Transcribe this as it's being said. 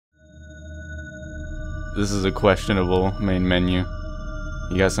This is a questionable main menu.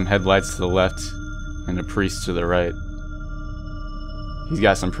 You got some headlights to the left and a priest to the right. He's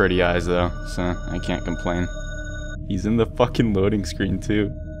got some pretty eyes though, so I can't complain. He's in the fucking loading screen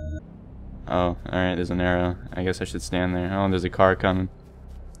too. Oh, alright, there's an arrow. I guess I should stand there. Oh, there's a car coming.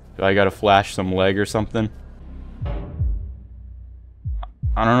 Do I gotta flash some leg or something?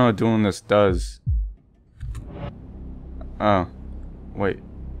 I don't know what doing this does. Oh. Wait.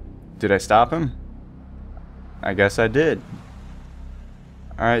 Did I stop him? I guess I did.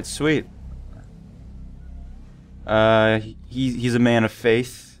 Alright, sweet. He's a man of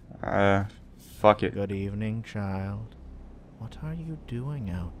faith. Fuck it. Good evening, child. What are you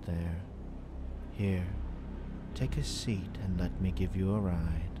doing out there? Here, take a seat and let me give you a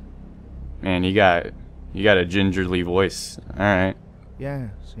ride. Man, you got a gingerly voice. Alright.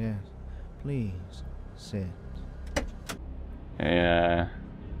 Yes, yes. Please, sit. Hey,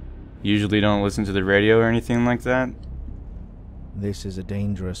 usually don't listen to the radio or anything like that? This is a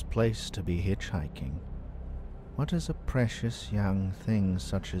dangerous place to be hitchhiking. What is a precious young thing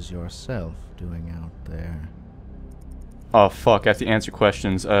such as yourself doing out there? Oh, fuck, I have to answer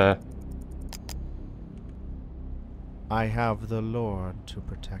questions. I have the Lord to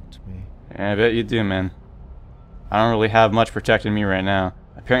protect me. Yeah, I bet you do, man. I don't really have much protecting me right now.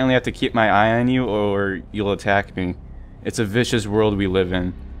 Apparently I have to keep my eye on you or you'll attack me. It's a vicious world we live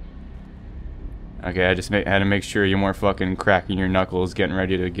in. Okay, I just had to make sure you weren't fucking cracking your knuckles, getting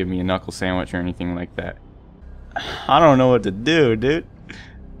ready to give me a knuckle sandwich or anything like that. I don't know what to do, dude.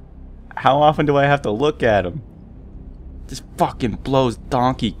 How often do I have to look at him? This fucking blows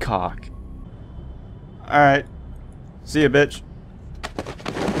donkey cock. Alright. See ya, bitch.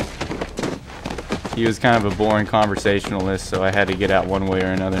 He was kind of a boring conversationalist, so I had to get out one way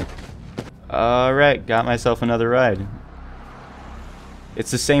or another. Alright, got myself another ride.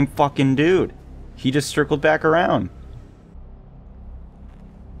 It's the same fucking dude. He just circled back around.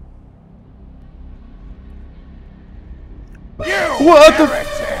 What the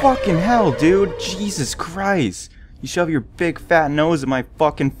fucking hell, dude? Jesus Christ. You shove your big fat nose in my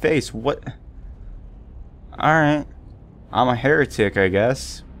fucking face. What? Alright. I'm a heretic, I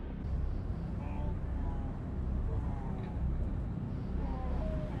guess.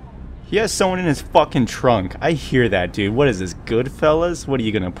 He has someone in his fucking trunk. I hear that, dude. What is this, Goodfellas? What, are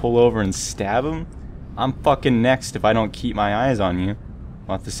you gonna pull over and stab him? I'm fucking next if I don't keep my eyes on you.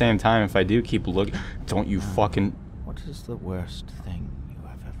 Well, at the same time, if I do keep looking... Don't you fucking... What is the worst thing you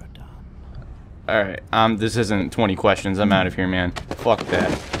have ever done? Alright, this isn't 20 questions. I'm out of here, man. Fuck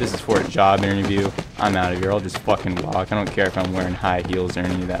that. This is for a job interview. I'm out of here. I'll just fucking walk. I don't care if I'm wearing high heels or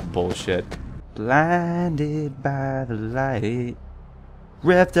any of that bullshit. Blinded by the light.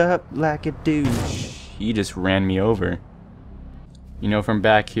 Revved up like a douche. He just ran me over. You know, from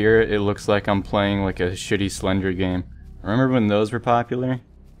back here, it looks like I'm playing like a shitty Slender game. Remember when those were popular?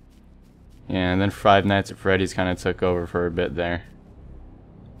 Yeah, and then Five Nights at Freddy's kind of took over for a bit there.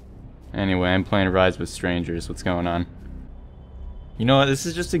 Anyway, I'm playing Rides with Strangers. What's going on? You know what? This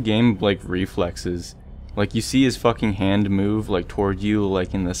is just a game of, like, reflexes. Like, you see his fucking hand move, like, toward you,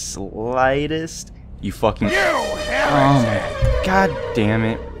 like, in the slightest. You fucking... Oh my god damn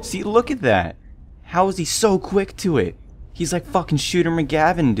it. See, look at that. How is he so quick to it? He's like fucking Shooter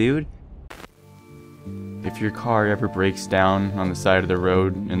McGavin, dude. If your car ever breaks down on the side of the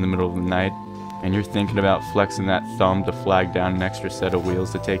road in the middle of the night, and you're thinking about flexing that thumb to flag down an extra set of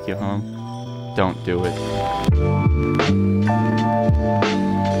wheels to take you home, don't do it.